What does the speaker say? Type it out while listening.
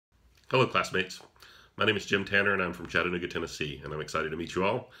Hello, classmates. My name is Jim Tanner, and I'm from Chattanooga, Tennessee, and I'm excited to meet you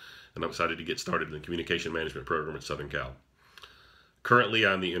all, and I'm excited to get started in the Communication Management program at Southern Cal. Currently,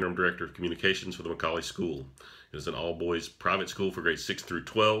 I'm the Interim Director of Communications for the McCallie School. It is an all-boys private school for grades 6 through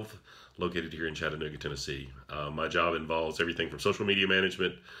 12, located here in Chattanooga, Tennessee. My job involves everything from social media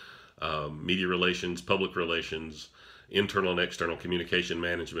management, media relations, public relations, internal and external communication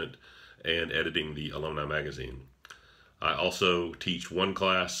management, and editing the alumni magazine. I also teach one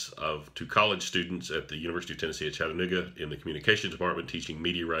class to college students at the University of Tennessee at Chattanooga in the Communications Department, teaching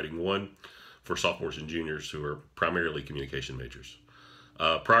Media Writing 1 for sophomores and juniors who are primarily communication majors.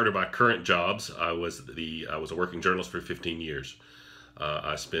 Prior to my current jobs, I was a working journalist for 15 years.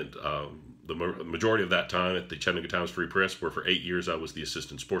 I spent the majority of that time at the Chattanooga Times Free Press, where for 8 years I was the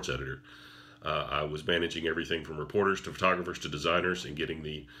assistant sports editor. I was managing everything from reporters to photographers to designers and getting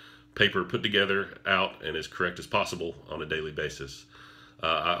the paper put together, out, and as correct as possible on a daily basis.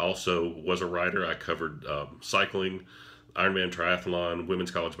 I also was a writer. I covered cycling, Ironman triathlon,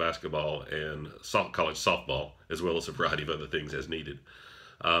 women's college basketball, and college softball, as well as a variety of other things as needed.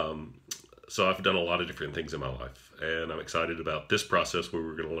 So I've done a lot of different things in my life, and I'm excited about this process where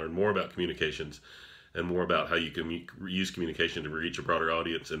we're going to learn more about communications and more about how you can use communication to reach a broader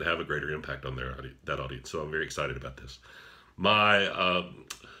audience and have a greater impact on that audience. So I'm very excited about this. My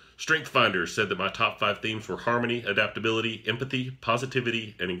Strength Finder said that my top 5 themes were harmony, adaptability, empathy,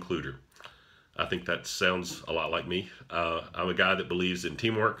 positivity, and includer. I think that sounds a lot like me. I'm a guy that believes in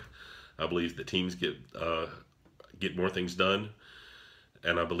teamwork. I believe that teams get more things done,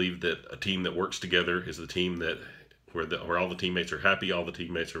 and I believe that a team that works together is the team where all the teammates are happy, all the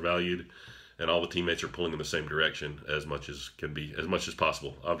teammates are valued, and all the teammates are pulling in the same direction as much as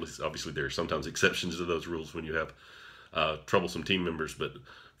possible. Obviously, there are sometimes exceptions to those rules when you have troublesome team members, but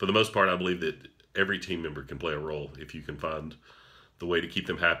for the most part, I believe that every team member can play a role if you can find the way to keep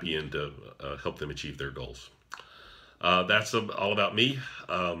them happy and to help them achieve their goals. That's all about me.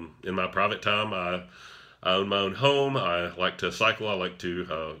 In my private time, I own my own home. I like to cycle. I like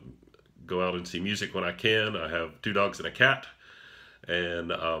to go out and see music when I can. I have 2 dogs and a cat,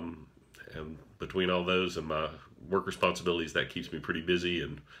 and between all those and my work responsibilities, that keeps me pretty busy,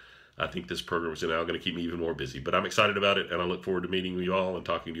 and I think this program is now going to keep me even more busy. But I'm excited about it, and I look forward to meeting you all and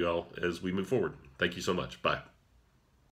talking to you all as we move forward. Thank you so much. Bye.